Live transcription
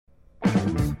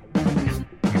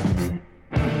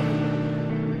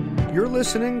You're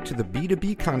listening to the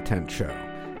B2B Content Show,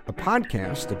 a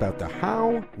podcast about the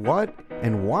how, what,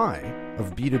 and why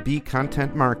of B2B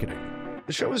content marketing.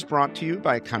 The show is brought to you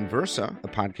by Conversa, a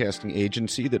podcasting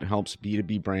agency that helps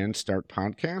B2B brands start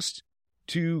podcasts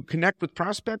to connect with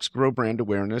prospects, grow brand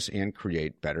awareness, and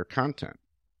create better content.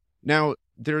 Now,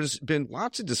 there's been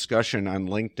lots of discussion on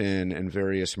LinkedIn and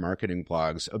various marketing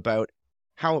blogs about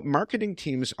how marketing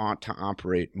teams ought to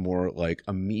operate more like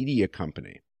a media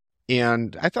company.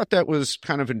 And I thought that was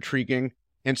kind of intriguing.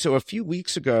 And so a few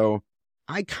weeks ago,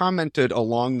 I commented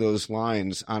along those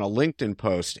lines on a LinkedIn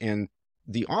post, and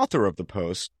the author of the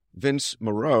post, Vince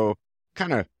Moreau,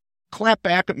 kind of clapped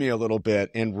back at me a little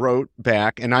bit and wrote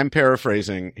back, and I'm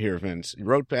paraphrasing here, Vince. He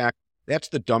wrote back, "That's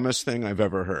the dumbest thing I've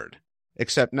ever heard,"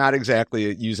 except not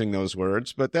exactly using those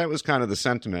words, but that was kind of the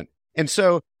sentiment. And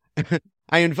so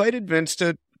I invited Vince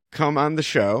to come on the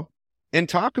show and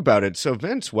talk about it. So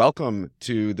Vince, welcome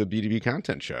to the B2B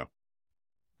Content Show.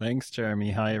 Thanks,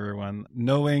 Jeremy. Hi, everyone.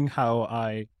 Knowing how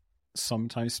I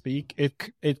sometimes speak,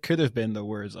 it could have been the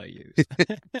words I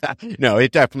used. No,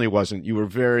 it definitely wasn't. You were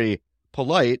very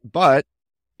polite, but,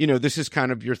 this is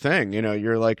kind of your thing.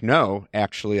 You're like, no,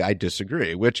 actually, I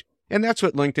disagree, and that's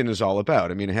what LinkedIn is all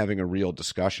about. I mean, having a real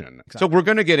discussion. Exactly. So we're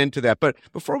going to get into that. But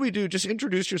before we do, just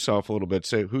introduce yourself a little bit,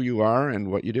 say who you are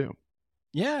and what you do.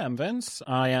 Yeah, I'm Vince.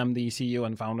 I am the CEO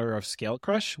and founder of Scale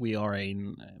Crush. We are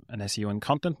an SEO and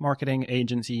content marketing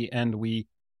agency, and we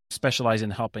specialize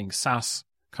in helping SaaS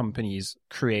companies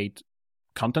create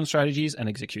content strategies and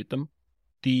execute them.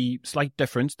 The slight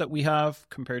difference that we have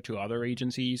compared to other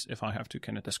agencies, if I have to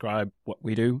kind of describe what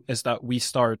we do, is that we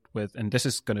start with, and this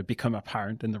is going to become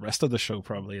apparent in the rest of the show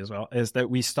probably as well, is that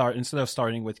we start, instead of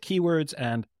starting with keywords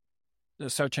and the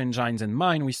search engines in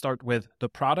mind, we start with the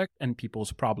product and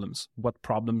people's problems. What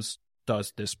problems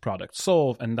does this product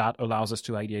solve? And that allows us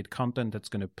to ideate content that's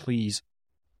going to please,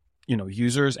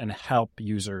 users and help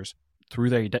users through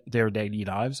their daily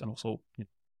lives, and also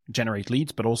generate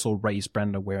leads, but also raise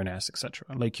brand awareness,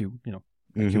 etc. Like you would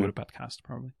a podcast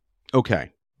probably.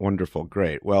 Okay, wonderful,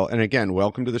 great. Well, and again,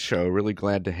 welcome to the show. Really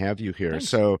glad to have you here. Thanks.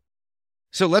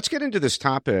 So let's get into this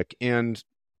topic, and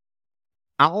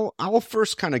I'll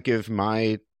first kind of give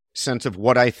my sense of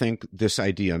what I think this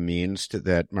idea means to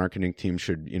that marketing teams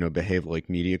should, behave like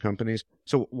media companies.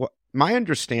 So my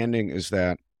understanding is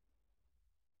that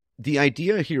the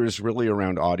idea here is really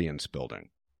around audience building,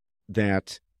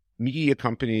 that media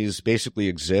companies basically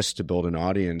exist to build an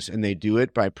audience, and they do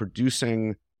it by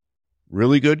producing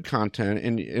really good content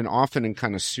and often in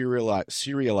kind of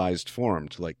serialized form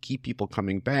to like keep people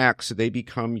coming back, so they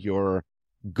become your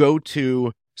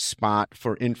go-to spot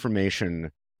for information,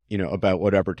 about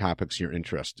whatever topics you're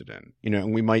interested in.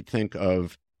 And we might think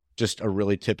of just a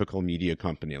really typical media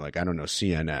company, like, I don't know,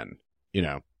 CNN.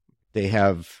 They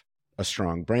have a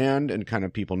strong brand and kind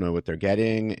of people know what they're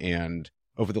getting. And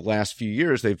over the last few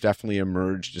years, they've definitely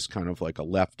emerged as kind of like a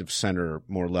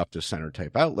more left of center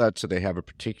type outlet. So they have a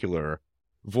particular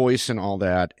voice and all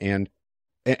that. And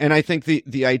I think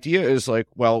the idea is like,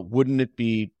 well, wouldn't it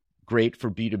be great for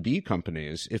B2B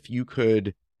companies if you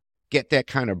could get that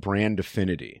kind of brand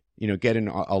affinity, get in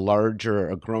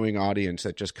a growing audience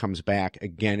that just comes back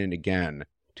again and again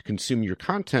to consume your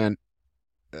content,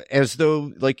 as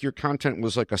though like your content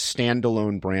was like a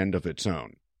standalone brand of its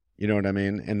own. You know what I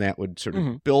mean? And that would sort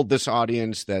of build this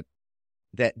audience that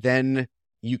then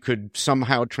you could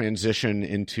somehow transition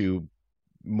into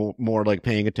more like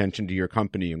paying attention to your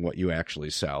company and what you actually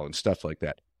sell and stuff like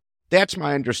that. That's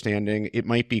my understanding. It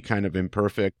might be kind of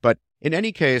imperfect, but in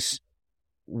any case,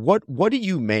 what do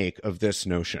you make of this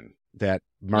notion that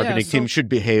marketing teams should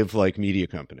behave like media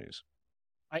companies?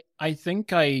 I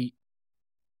think I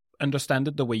understand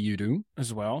it the way you do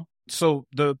as well. So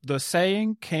the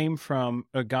saying came from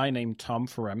a guy named Tom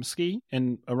Foremski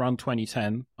in around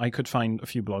 2010. I could find a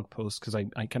few blog posts because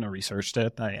I kind of researched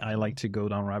it. I like to go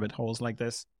down rabbit holes like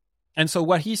this. And so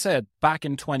what he said back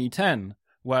in 2010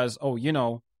 was,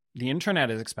 the internet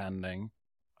is expanding.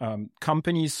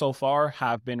 Companies so far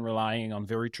have been relying on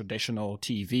very traditional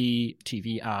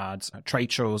TV ads,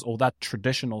 trade shows, all that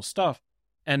traditional stuff.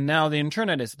 And now the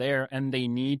internet is there, and they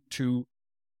need to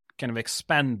kind of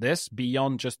expand this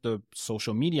beyond just the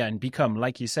social media and become,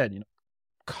 like you said,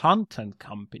 content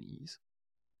companies.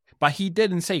 But he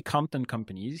didn't say content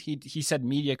companies. He said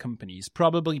media companies,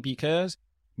 probably because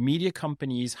media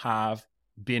companies have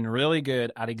been really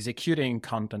good at executing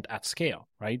content at scale,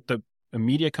 right? A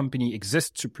media company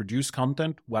exists to produce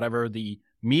content, whatever the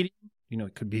medium,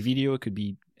 it could be video, it could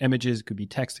be images, it could be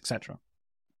text, etc.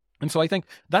 And so I think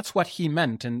that's what he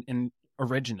meant in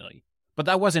originally. But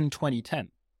that was in 2010.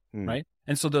 right?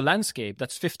 And so the landscape,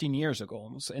 that's 15 years ago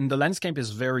almost, and the landscape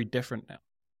is very different now.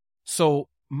 So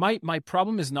my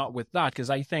problem is not with that, because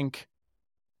I think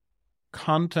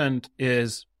content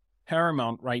is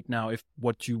paramount right now. If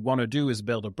what you want to do is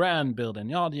build a brand, build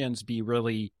an audience, build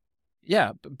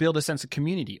a sense of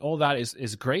community, all that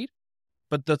is great.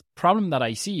 But the problem that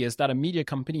I see is that a media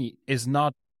company is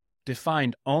not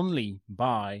defined only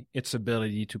by its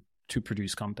ability to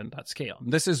produce content at scale.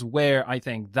 And this is where I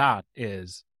think that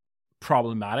is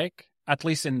problematic, at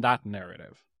least in that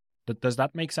narrative. Does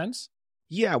that make sense?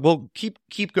 Yeah, well,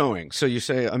 keep going. So you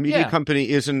say a media company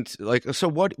isn't like, so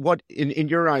what in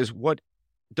your eyes, what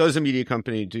does a media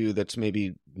company do that's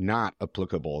maybe not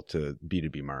applicable to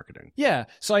B2B marketing? Yeah,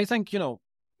 so I think,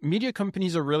 media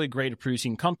companies are really great at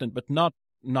producing content, but not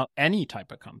any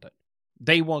type of content.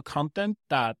 They want content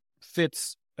that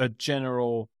fits a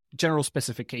general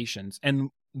specifications, and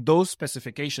those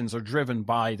specifications are driven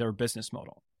by their business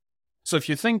model. So if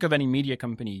you think of any media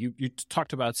company, you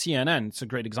talked about CNN, it's a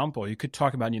great example. You could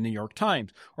talk about the New York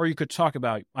Times, or you could talk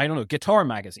about, I don't know, Guitar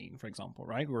Magazine, for example,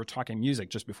 right? We were talking music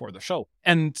just before the show.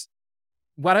 And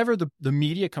whatever the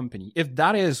media company, if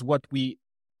that is what we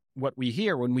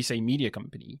hear when we say media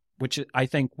company, which I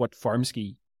think what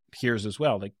Farmsky hears as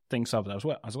well, like thinks of it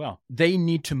as well, they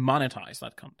need to monetize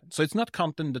that content. So it's not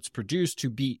content that's produced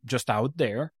to be just out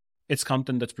there. It's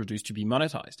content that's produced to be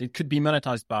monetized. It could be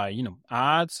monetized by,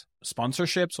 ads,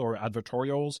 sponsorships, or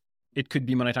advertorials. It could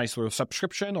be monetized through a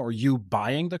subscription, or you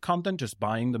buying the content, just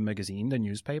buying the magazine, the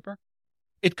newspaper.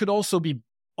 It could also be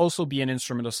an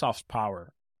instrument of soft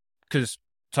power, because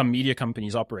some media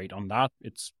companies operate on that.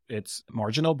 It's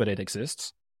marginal, but it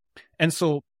exists. And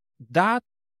so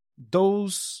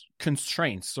those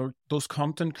constraints, or those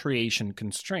content creation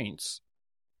constraints,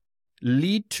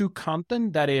 lead to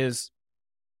content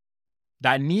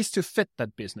that needs to fit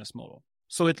that business model.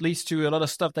 So it leads to a lot of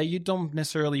stuff that you don't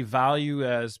necessarily value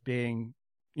as being,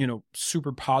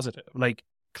 super positive, like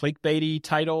clickbaity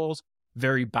titles,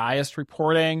 very biased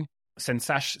reporting,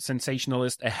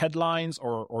 sensationalist headlines,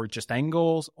 or just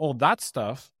angles, all that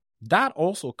stuff. That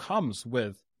also comes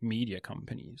with media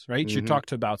companies, right? Mm-hmm. You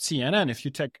talked about CNN. If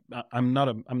you take, I'm not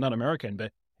American,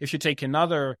 but if you take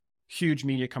another huge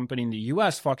media company in the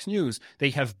US, Fox News, they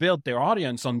have built their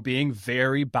audience on being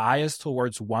very biased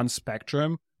towards one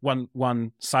spectrum,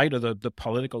 one side of the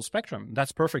political spectrum.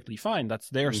 That's perfectly fine. That's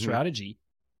their strategy.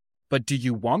 But do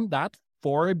you want that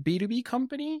for a B2B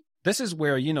company? This is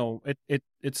where,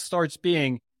 it starts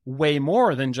being way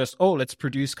more than just, let's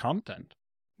produce content.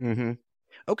 Mm-hmm.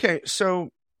 Okay, so,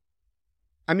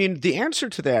 I mean, the answer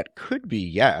to that could be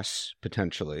yes,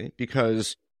 potentially,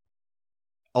 because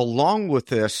along with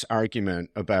this argument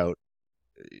about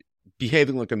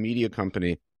behaving like a media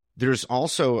company, there's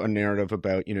also a narrative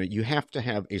about, you have to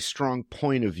have a strong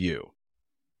point of view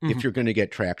if you're going to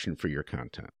get traction for your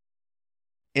content.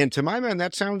 And to my mind,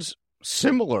 that sounds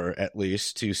similar, at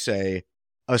least, to, say,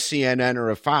 a CNN or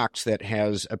a Fox that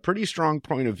has a pretty strong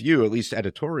point of view, at least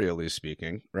editorially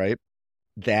speaking, right?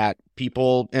 That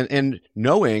people, and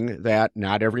knowing that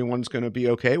not everyone's going to be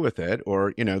okay with it,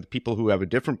 or, the people who have a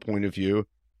different point of view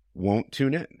won't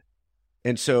tune in.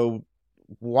 And so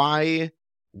why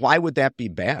would that be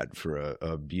bad for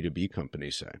a B2B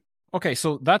company, say? Okay,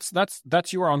 so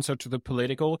that's your answer to the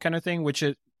political kind of thing, which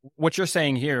is what you're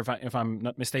saying here, if I'm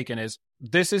not mistaken, is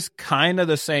this is kind of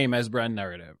the same as brand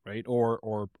narrative, right?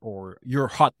 Or your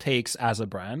hot takes as a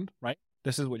brand, right?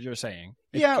 This is what you're saying.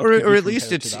 Or at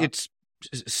least it's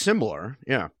similar.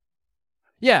 Yeah.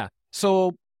 Yeah.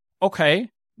 So, okay,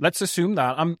 let's assume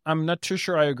that. I'm not too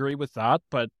sure I agree with that,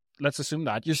 but let's assume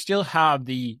that. You still have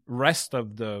the rest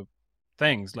of the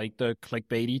things, like the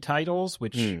clickbaity titles,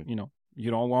 which, you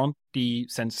don't want, the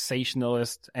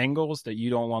sensationalist angles that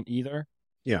you don't want either.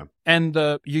 Yeah. And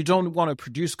you don't want to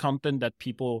produce content that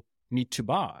people need to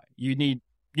buy. You need,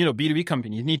 B2B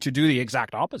companies need to do the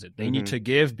exact opposite. They need to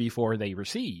give before they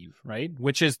receive, right?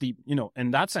 Which is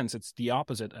in that sense, it's the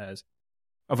opposite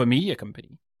of a media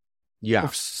company. Yeah.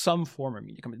 Of some form of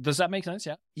media company. Does that make sense?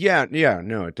 Yeah. Yeah.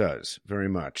 No, it does very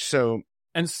much. So,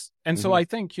 and so I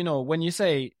think, when you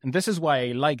say, and this is why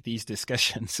I like these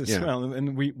discussions as well,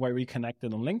 and why we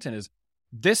connected on LinkedIn, is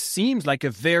this seems like a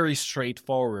very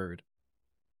straightforward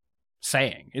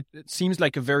saying. It seems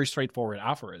like a very straightforward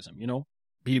aphorism,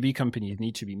 B2B companies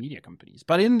need to be media companies.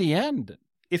 But in the end,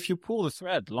 if you pull the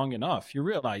thread long enough, you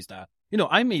realize that,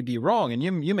 I may be wrong, and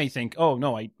you may think, oh,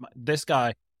 no, this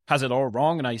guy has it all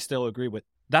wrong, and I still agree with.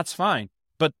 That's fine.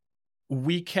 But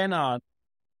we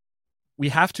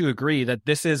have to agree that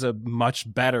this is a much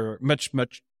bigger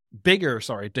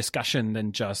discussion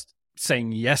than just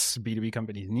saying, yes, B2B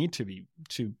companies need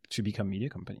to become media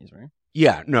companies, right?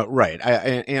 Yeah, no, right.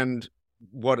 And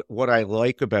what I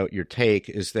like about your take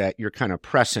is that you're kind of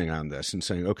pressing on this and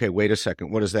saying, okay, wait a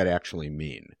second, what does that actually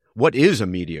mean? What is a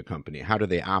media company? How do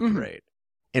they operate?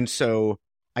 And so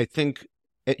I think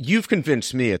you've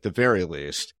convinced me at the very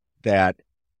least that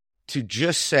to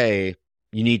just say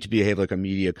you need to behave like a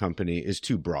media company is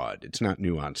too broad. It's not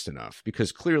nuanced enough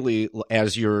because clearly,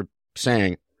 as you're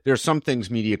saying, there are some things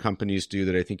media companies do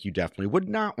that I think you definitely would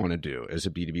not want to do as a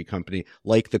B2B company,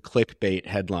 like the clickbait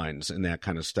headlines and that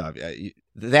kind of stuff.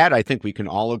 That I think we can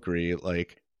all agree,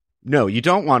 like, no, you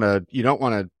don't want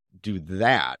to do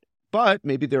that. But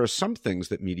maybe there are some things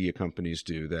that media companies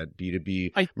do that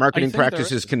B2B marketing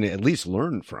practices can at least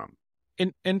learn from.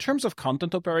 In terms of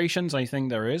content operations, I think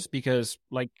there is, because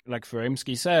like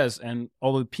Feremsky says, and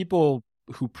all the people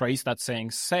who praise that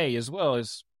saying say as well,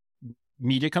 is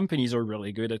media companies are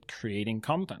really good at creating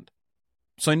content.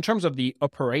 So in terms of the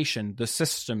operation, the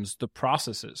systems, the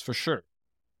processes, for sure.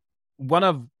 One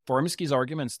of Feremsky's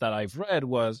arguments that I've read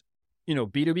was,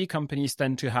 B2B companies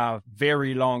tend to have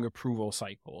very long approval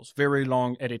cycles, very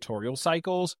long editorial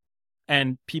cycles,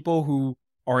 and people who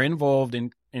are involved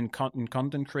in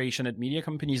content creation at media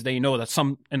companies, they know that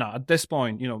at this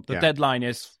point, the deadline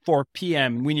is 4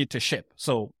 p.m. We need to ship.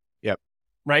 So,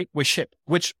 right, we ship,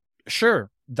 which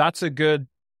sure, that's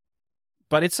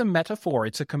but it's a metaphor.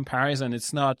 It's a comparison.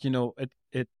 It's not,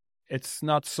 it's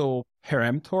not so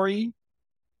peremptory,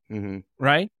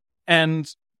 right?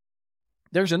 And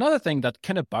there's another thing that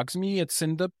kind of bugs me. It's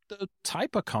in the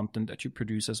type of content that you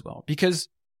produce as well, because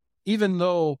even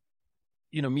though,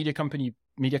 media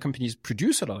companies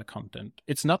produce a lot of content,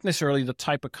 it's not necessarily the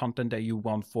type of content that you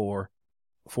want for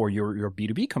your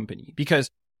B2B company. Because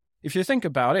if you think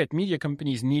about it, media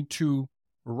companies need to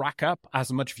rack up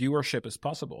as much viewership as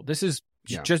possible. This is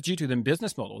just due to the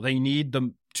business model. They need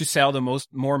them to sell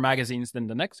more magazines than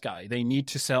the next guy. They need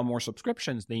to sell more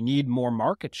subscriptions. They need more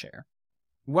market share.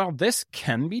 While this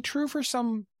can be true for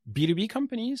some B2B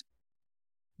companies,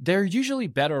 they're usually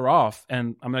better off,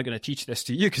 and I'm not going to teach this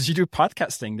to you because you do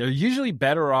podcasting, they're usually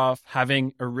better off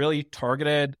having a really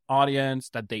targeted audience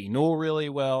that they know really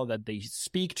well, that they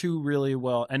speak to really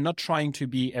well, and not trying to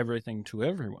be everything to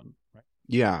everyone. Right?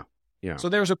 Yeah. So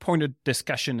there's a point of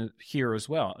discussion here as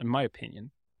well, in my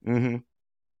opinion. Mm-hmm.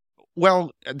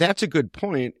 Well, that's a good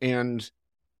point. And,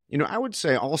 I would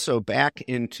say also back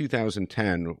in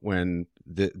 2010, when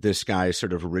this guy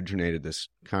sort of originated this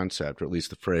concept, or at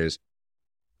least the phrase,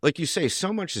 like you say,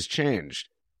 so much has changed,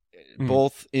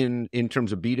 both in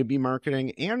terms of B2B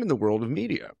marketing and in the world of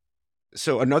media.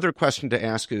 So another question to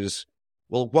ask is,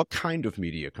 well, what kind of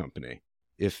media company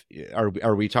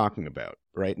are we talking about?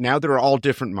 Right now, there are all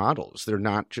different models.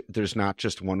 There's not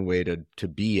just one way to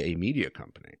be a media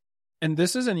company. And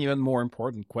this is an even more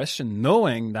important question,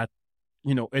 knowing that,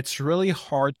 it's really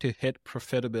hard to hit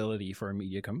profitability for a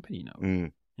media company now.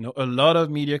 A lot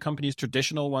of media companies,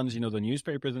 traditional ones, the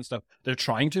newspapers and stuff, they're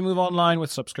trying to move online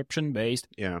with subscription-based.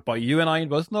 Yeah. But you and I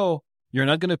both know you're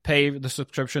not going to pay the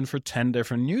subscription for 10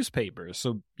 different newspapers.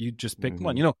 So you just pick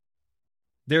one.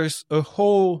 There's a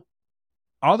whole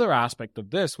other aspect of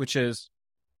this, which is,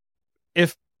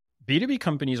 if B2B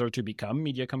companies are to become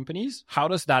media companies, how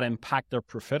does that impact their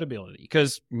profitability?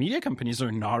 Because media companies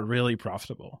are not really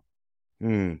profitable.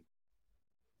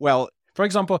 Well, for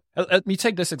example, let me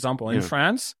take this example. In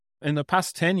France, in the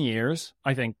past 10 years,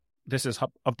 I think this is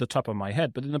off the top of my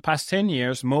head, but in the past 10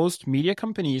 years, most media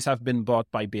companies have been bought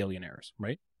by billionaires,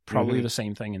 right? Probably the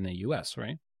same thing in the US,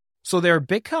 right? So they're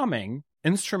becoming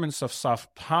instruments of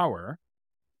soft power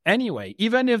anyway.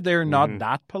 Even if they're not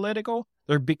that political,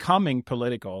 they're becoming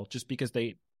political just because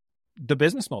the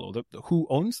business model, who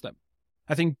owns them.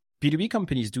 I think B2B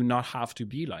companies do not have to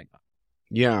be like that.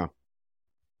 Yeah.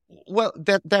 Well,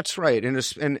 that's right.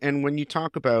 And when you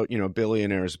talk about,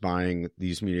 billionaires buying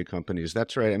these media companies,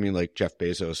 that's right. I mean, like Jeff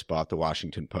Bezos bought the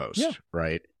Washington Post,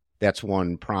 right? That's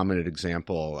one prominent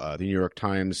example. The New York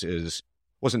Times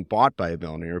wasn't bought by a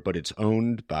billionaire, but it's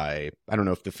owned by, I don't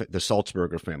know if the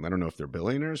Sulzberger family, I don't know if they're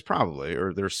billionaires, probably,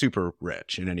 or they're super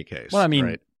rich in any case. Well, I mean,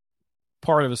 right?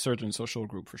 Part of a certain social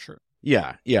group for sure.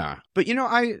 Yeah. But,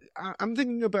 I'm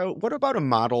thinking about, what about a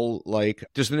model like,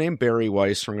 does the name Barry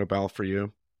Weiss ring a bell for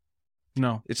you?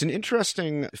 No. It's an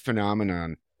interesting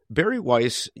phenomenon. Barry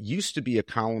Weiss used to be a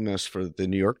columnist for the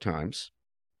New York Times.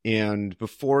 And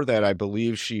before that, I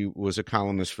believe she was a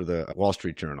columnist for the Wall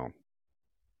Street Journal.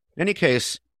 In any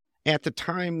case, at the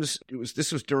Times,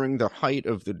 this was during the height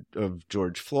of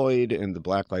George Floyd and the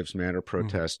Black Lives Matter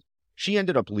protest. She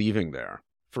ended up leaving there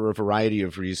for a variety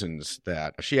of reasons.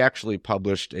 That she actually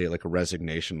published a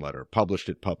resignation letter, published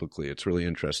it publicly. It's really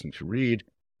interesting to read.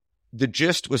 the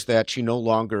gist was that she no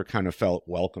longer kind of felt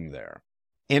welcome there.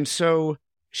 And so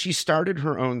she started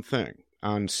her own thing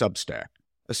on Substack,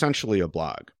 essentially a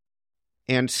blog,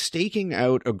 and staking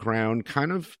out a ground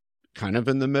kind of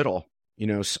in the middle,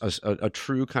 a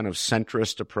true kind of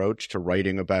centrist approach to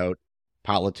writing about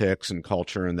politics and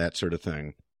culture and that sort of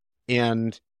thing.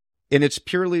 And it's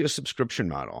purely a subscription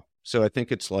model. So I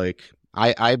think it's like,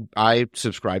 I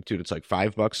subscribe to it. It's like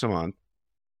 $5 a month,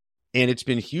 and it's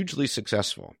been hugely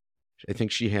successful. I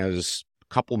think she has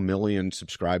a couple million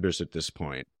subscribers at this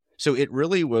point. So it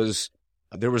really was,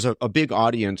 there was a big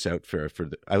audience out there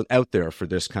for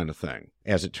this kind of thing,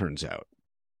 as it turns out.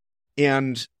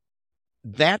 And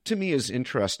that to me is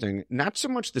interesting, not so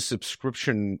much the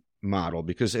subscription model,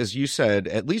 because as you said,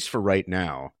 at least for right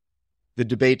now, the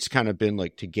debate's kind of been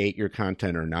like to gate your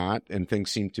content or not, and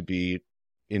things seem to be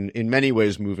in many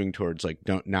ways moving towards like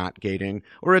not gating,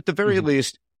 or at the very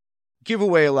least, give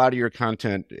away a lot of your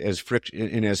content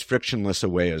in as frictionless a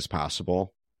way as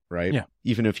possible, right? Yeah.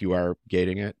 Even if you are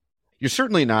gating it. You're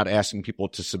certainly not asking people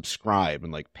to subscribe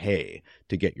and like pay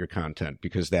to get your content,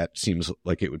 because that seems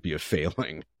like it would be a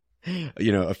failing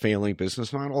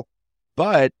business model.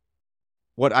 But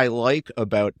what I like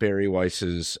about Bari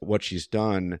Weiss's, what she's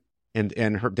done, and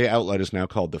the outlet is now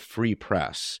called the Free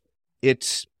Press.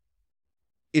 It's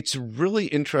a really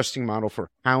interesting model for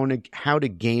how to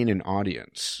gain an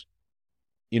audience,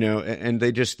 and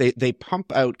they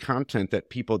pump out content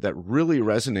that really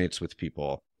resonates with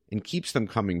people and keeps them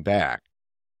coming back.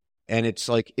 And it's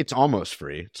like, it's almost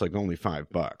free. It's like only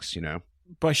 $5,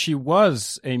 But she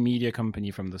was a media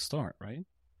company from the start, right?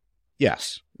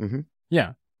 Yes. Mm-hmm.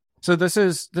 Yeah. So this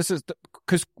is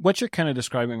because what you're kind of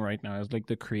describing right now is like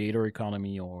the creator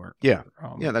economy, yeah,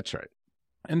 that's right.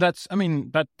 And that's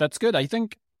good. I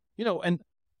think, and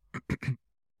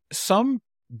some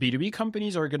B2B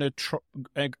companies are going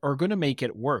to make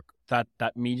it work, that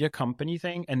media company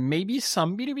thing. And maybe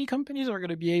some B2B companies are going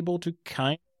to be able to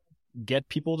kind of get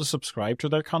people to subscribe to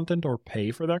their content or pay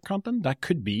for their content. That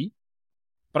could be.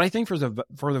 But I think for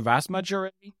the vast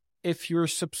majority, if you're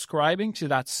subscribing to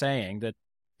that saying that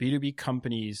B2B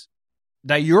companies,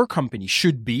 that your company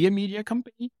should be a media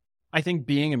company, I think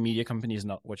being a media company is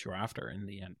not what you're after in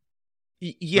the end.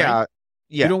 Yeah. Right?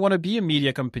 Yeah. You don't want to be a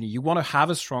media company. You want to have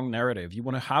a strong narrative. You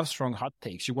want to have strong hot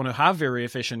takes. You want to have very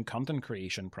efficient content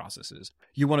creation processes.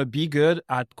 You want to be good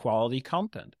at quality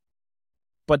content.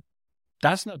 But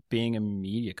that's not being a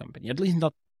media company. At least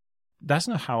that's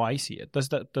not how I see it. Does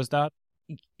that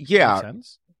make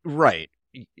sense? Right.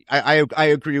 I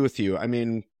agree with you. I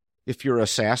mean, if you're a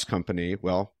SaaS company,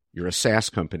 well, you're a SaaS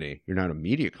company. You're not a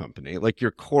media company. Like,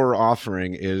 your core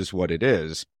offering is what it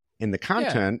is. And the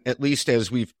content, at least as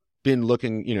we've been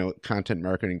looking, content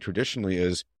marketing traditionally,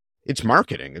 it's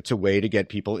marketing. It's a way to get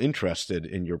people interested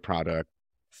in your product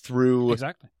through,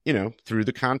 through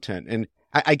the content. And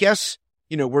I guess,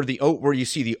 where you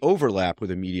see the overlap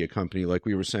with a media company, like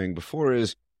we were saying before,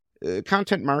 is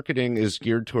content marketing is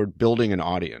geared toward building an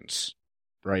audience,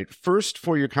 right? First,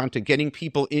 for your content, getting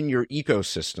people in your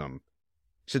ecosystem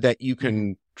so that you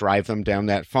can drive them down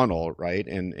that funnel, right?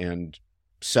 And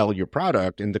sell your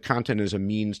product. And the content is a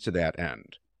means to that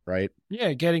end, right?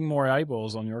 Yeah, getting more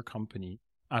eyeballs on your company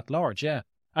at large. Yeah.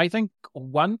 I think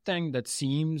one thing that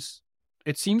seems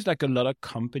like a lot of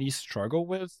companies struggle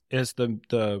with is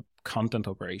the content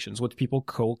operations, what people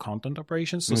call content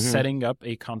operations. So setting up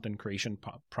a content creation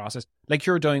process, like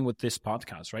you're doing with this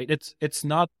podcast, right? It's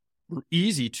not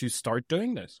easy to start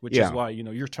doing this, which is why,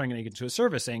 you're turning it into a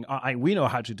service saying, we know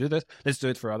how to do this. Let's do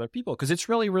it for other people, because it's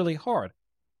really, really hard.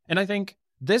 And I think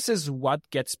this is what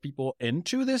gets people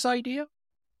into this idea.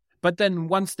 But then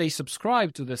once they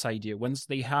subscribe to this idea, once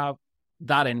they have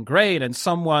that ingrained and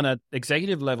someone at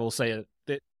executive level say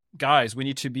that, guys, we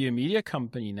need to be a media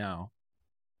company now,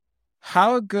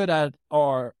 how good at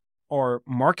our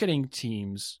marketing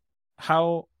teams,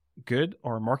 at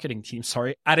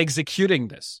executing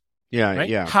this? Yeah, right?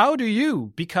 yeah. How do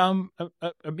you become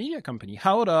a media company?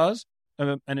 How does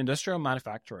an industrial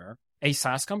manufacturer, a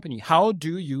SaaS company, how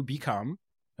do you become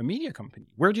a media company?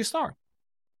 Where do you start?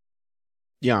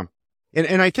 Yeah.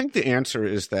 And I think the answer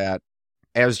is that,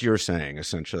 as you're saying,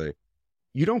 essentially,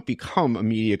 you don't become a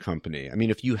media company. I mean,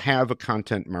 if you have a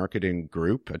content marketing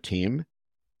group, a team,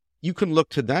 you can look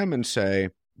to them and say,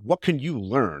 what can you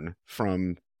learn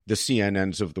from the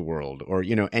CNNs of the world, or,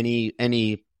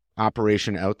 any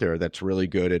operation out there that's really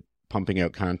good at pumping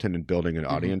out content and building an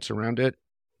audience around it?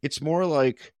 It's more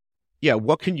like,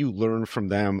 what can you learn from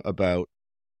them about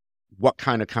what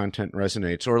kind of content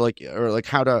resonates, or like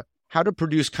how to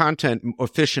produce content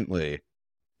efficiently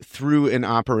through an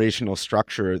operational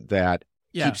structure that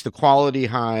keeps the quality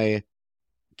high,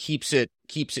 keeps it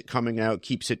coming out,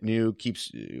 keeps it new,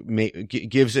 gives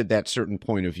it that certain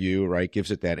point of view, right? Gives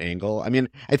it that angle. I mean,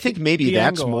 I think maybe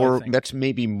that's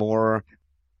maybe more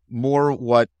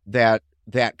what that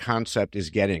concept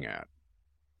is getting at.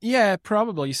 Yeah,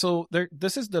 probably. So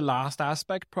this is the last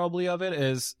aspect probably of it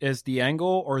is the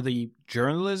angle or the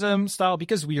journalism style,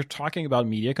 because we are talking about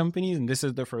media companies, and this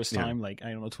is the first time, like, I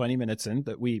don't know, 20 minutes in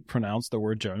that we pronounce the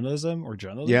word journalism or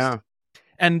journalist. Yeah.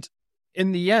 And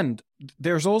in the end,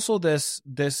 there's also this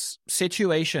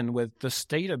situation with the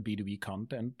state of B2B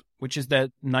content, which is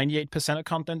that 98% of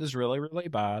content is really, really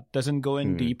bad, doesn't go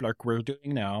in deep like we're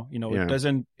doing now.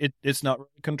 It's not really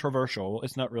controversial.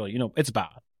 It's not really, it's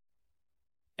bad.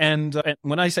 And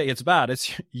when I say it's bad,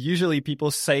 it's usually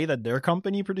people say that their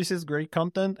company produces great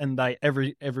content and that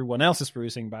everyone else is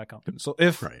producing bad content. So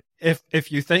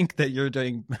if you think that you're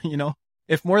doing,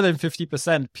 if more than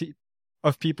 50%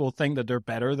 of people think that they're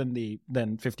better than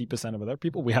 50% of other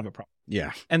people, we have a problem.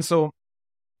 Yeah. And so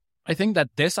I think that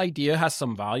this idea has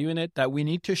some value in it, that we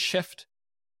need to shift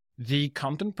the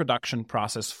content production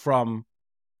process from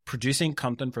producing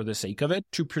content for the sake of it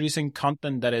to producing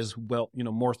content that is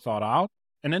more thought out.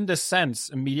 And in this sense,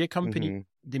 the media company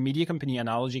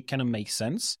analogy kind of makes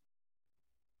sense.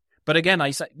 But again,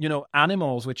 I said,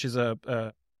 Animals, which is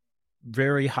a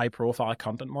very high profile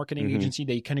content marketing agency,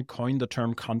 they kind of coined the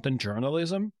term content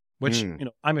journalism, which,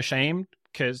 I'm ashamed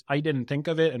because I didn't think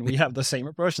of it, and we have the same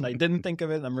approach, and I didn't think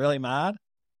of it, and I'm really mad.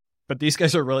 But these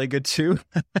guys are really good too.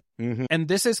 And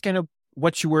this is kind of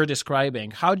what you were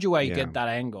describing. How do I get that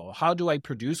angle? How do I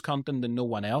produce content that no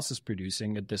one else is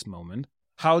producing at this moment?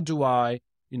 How do I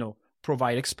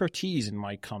provide expertise in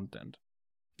my content?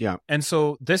 Yeah. And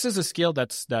so this is a skill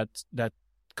that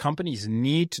companies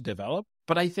need to develop.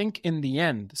 But I think in the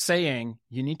end, saying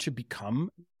you need to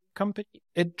become a company,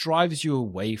 it drives you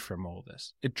away from all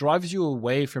this. It drives you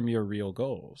away from your real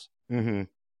goals.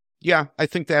 Yeah, I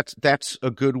think that's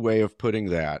a good way of putting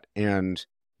that. And,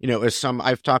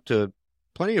 I've talked to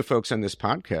plenty of folks on this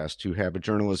podcast who have a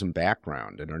journalism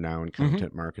background and are now in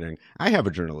content marketing. I have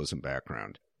a journalism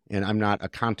background. And I'm not a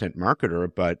content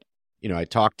marketer, but I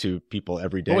talk to people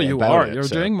every day. Oh, you about are. It, You're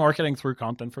so. doing marketing through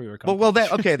content for your company. Well, that's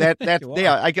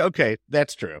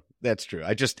true. That's true.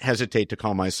 I just hesitate to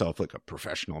call myself like a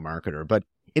professional marketer. But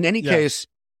in any case,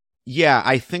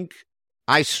 I think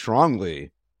I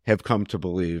strongly have come to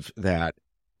believe that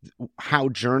how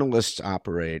journalists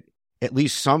operate, at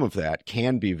least some of that,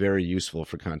 can be very useful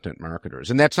for content marketers.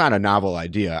 And that's not a novel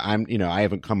idea. I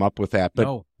haven't come up with that,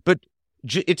 but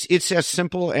it's as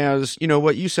simple as,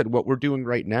 what you said, what we're doing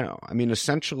right now. I mean,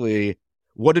 essentially,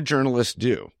 what do journalists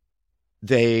do?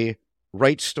 They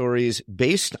write stories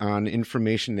based on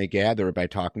information they gather by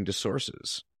talking to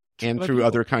sources and through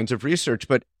other kinds of research.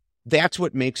 But that's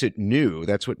what makes it new.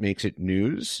 That's what makes it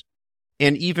news.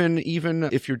 And even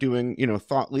if you're doing,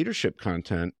 thought leadership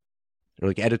content or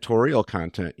like editorial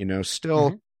content,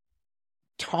 still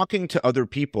talking to other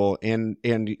people, and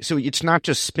so it's not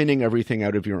just spinning everything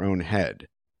out of your own head,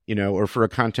 or for a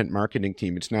content marketing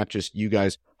team, it's not just you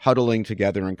guys huddling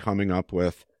together and coming up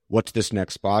with what's this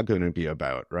next blog going to be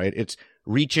about, right? It's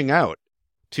reaching out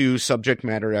to subject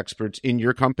matter experts in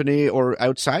your company or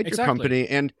outside your company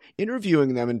and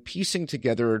interviewing them and piecing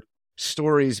together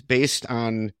stories based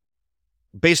on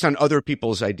other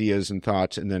people's ideas and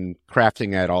thoughts, and then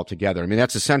crafting that all together. I mean,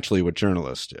 that's essentially what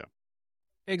journalists do.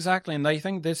 Exactly. And I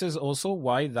think this is also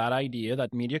why that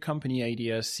media company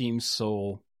idea seems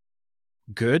so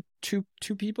good to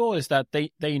people, is that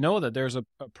they know that there's a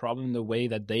problem in the way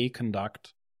that they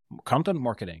conduct content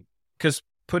marketing. Because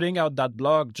putting out that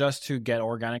blog just to get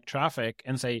organic traffic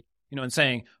and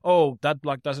saying, oh, that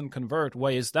blog doesn't convert,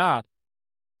 why is that?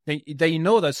 They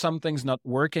know that something's not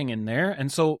working in there.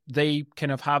 And so they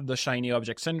kind of have the shiny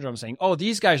object syndrome, saying, oh,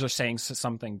 these guys are saying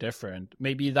something different.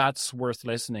 Maybe that's worth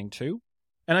listening to.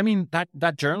 And I mean,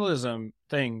 that journalism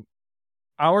thing,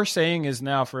 our saying is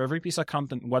now, for every piece of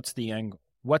content, what's the angle?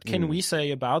 What can we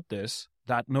say about this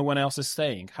that no one else is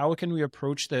saying? How can we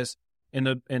approach this in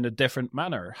a different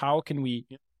manner? How can we?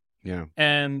 Yeah.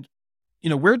 And,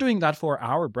 we're doing that for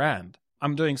our brand.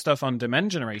 I'm doing stuff on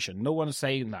demand generation. No one's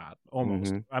saying that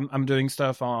almost. I'm doing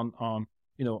stuff on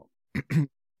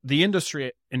the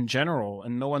industry in general,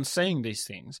 and no one's saying these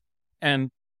things. And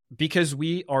because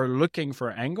we are looking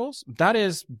for angles, that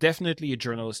is definitely a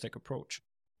journalistic approach.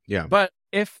 Yeah. But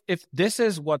if this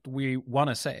is what we want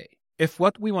to say, if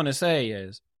what we want to say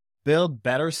is build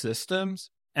better systems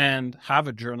and have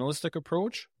a journalistic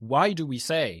approach, why do we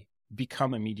say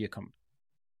become a media company?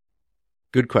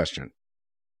 Good question.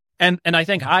 And I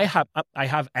think I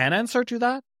have an answer to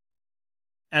that.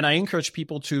 And I encourage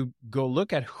people to go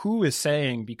look at who is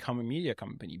saying become a media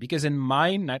company. Because in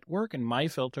my network, in my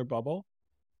filter bubble,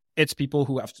 it's people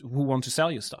who want to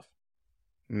sell you stuff.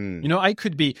 You know,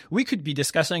 we could be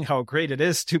discussing how great it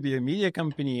is to be a media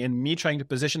company and me trying to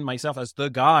position myself as the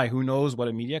guy who knows what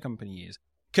a media company is.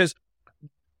 Because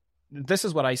this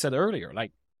is what I said earlier,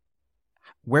 like,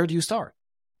 where do you start?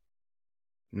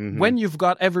 Mm-hmm. When you've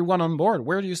got everyone on board,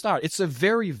 where do you start? It's a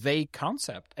very vague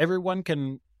concept. Everyone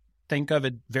can think of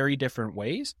it very different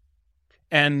ways.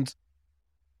 And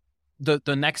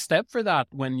the next step for that,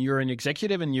 when you're an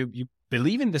executive and you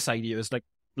believe in this idea, is like,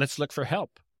 let's look for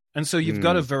help. And so you've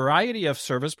got a variety of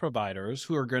service providers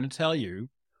who are going to tell you,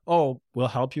 oh, we'll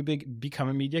help you become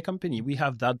a media company. We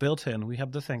have that built in. We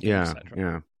have the thinking, etc.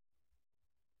 Yeah.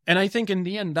 And I think in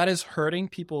the end, that is hurting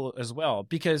people as well,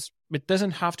 because it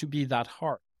doesn't have to be that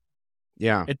hard.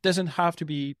 Yeah. It doesn't have to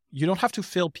be, you don't have to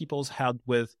fill people's head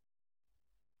with,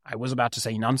 I was about to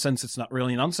say nonsense. It's not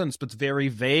really nonsense, but very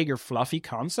vague or fluffy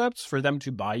concepts for them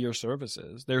to buy your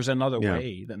services. There's another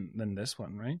way than this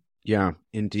one, right? Yeah,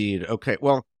 indeed. Okay.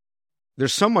 Well,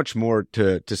 there's so much more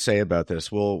to say about this.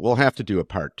 We'll have to do a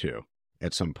part 2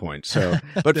 at some point. So,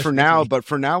 but for now,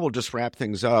 we'll just wrap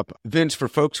things up. Vince, for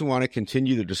folks who want to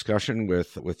continue the discussion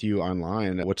with you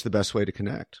online, what's the best way to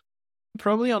connect?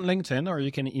 Probably on LinkedIn, or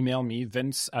you can email me,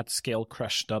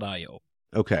 vince@scalecrush.io.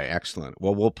 Okay, excellent.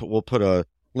 Well, we'll put a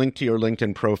link to your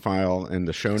LinkedIn profile in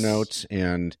the show notes,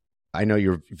 and I know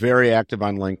you're very active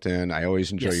on LinkedIn. I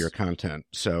always enjoy your content.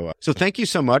 So thank you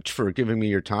so much for giving me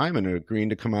your time and agreeing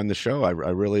to come on the show. I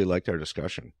really liked our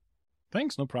discussion.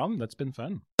 Thanks, no problem. That's been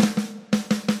fun.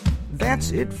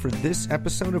 That's it for this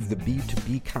episode of the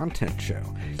B2B Content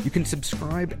Show. You can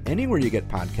subscribe anywhere you get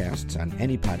podcasts on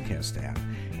any podcast app.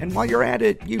 And while you're at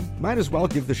it, you might as well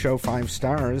give the show 5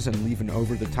 stars and leave an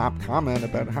over-the-top comment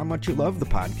about how much you love the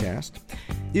podcast.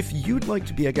 If you'd like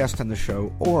to be a guest on the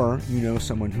show, or you know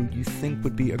someone who you think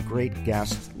would be a great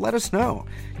guest, let us know.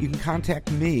 You can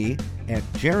contact me at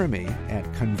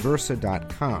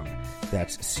jeremy@conversa.com.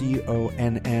 That's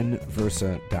CONN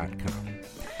Versa.com.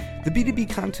 The B2B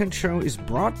Content Show is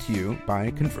brought to you by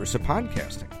Conversa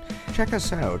Podcasting. Check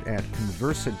us out at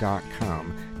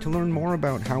conversa.com to learn more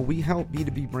about how we help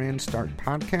B2B brands start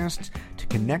podcasts to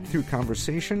connect through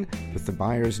conversation with the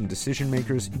buyers and decision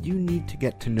makers you need to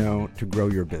get to know to grow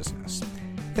your business.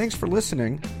 Thanks for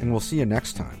listening, and we'll see you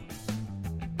next time.